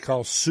what they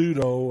call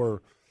pseudo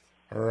or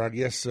I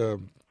guess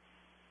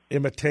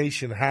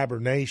imitation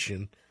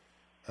hibernation,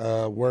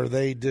 where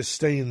they just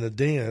stay in the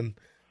den.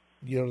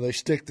 They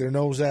stick their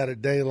nose out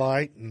at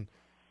daylight and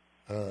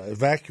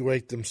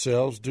evacuate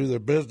themselves, do their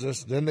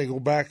business, then they go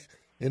back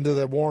into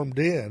their warm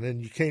den.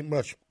 And you can't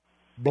much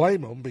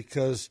blame them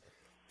because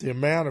the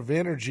amount of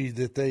energy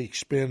that they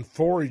expend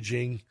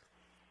foraging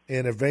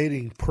and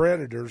evading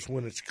predators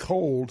when it's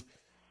cold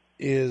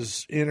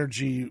is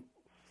energy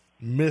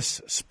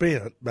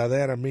misspent. By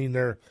that I mean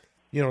they're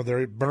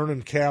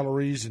burning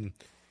calories and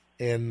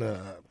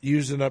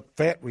using up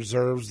fat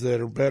reserves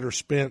that are better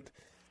spent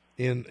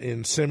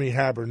in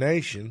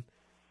semi-hibernation.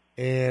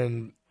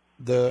 And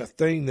the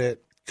thing that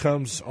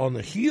comes on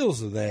the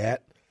heels of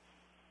that,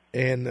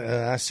 and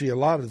I see a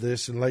lot of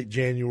this in late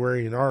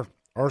January, and our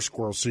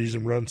squirrel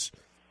season runs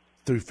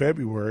through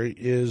February,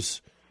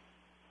 is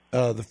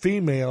the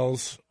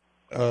females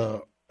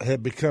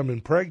have become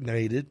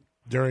impregnated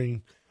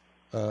during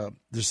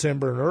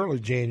December and early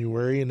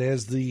January, and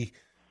as the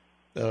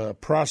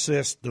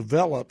process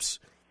develops,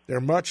 they're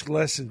much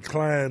less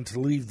inclined to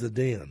leave the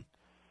den.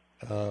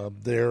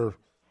 They're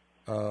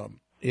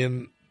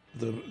in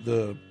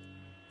the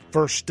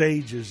first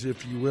stages,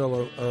 if you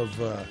will,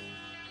 of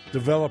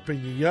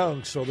developing the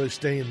young, so they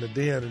stay in the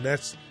den, and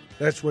that's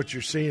what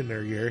you're seeing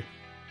there, Gary.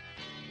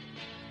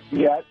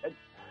 Yeah,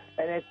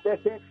 and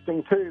that's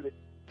interesting too. That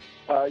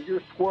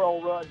your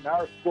squirrel rut and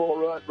our squirrel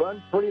rut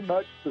run pretty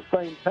much the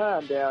same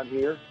time down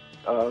here.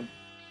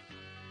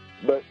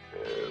 But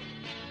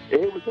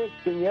it was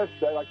interesting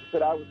yesterday. Like I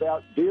said, I was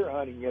out deer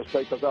hunting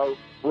yesterday because I was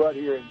right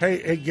here.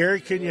 Hey,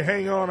 Gary, can you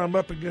hang on? I'm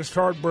up against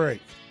hard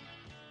break.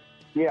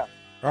 Yeah.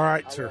 All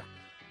right, sir.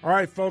 All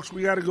right, folks,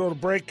 we got to go to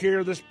break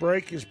here. This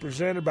break is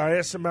presented by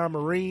SMI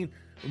Marine.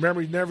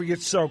 Remember, you never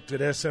get soaked at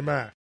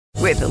SMI.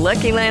 With the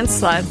Lucky Land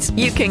Slots,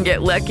 you can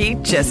get lucky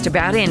just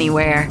about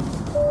anywhere.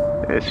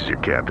 This is your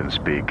captain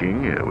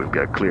speaking. We've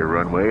got clear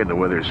runway and the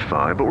weather's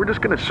fine, but we're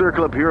just going to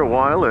circle up here a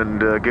while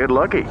and get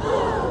lucky.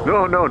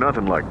 No,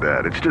 nothing like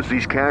that. It's just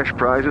these cash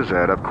prizes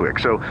add up quick.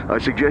 So I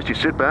suggest you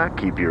sit back,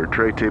 keep your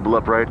tray table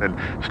upright, and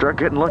start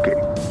getting lucky.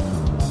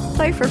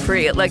 Play for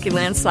free at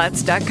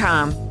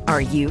LuckyLandSlots.com.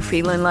 Are you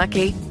feeling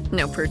lucky?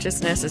 No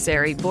purchase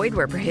necessary. Void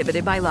where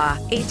prohibited by law.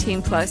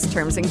 18+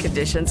 terms and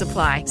conditions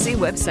apply. See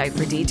website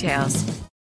for details.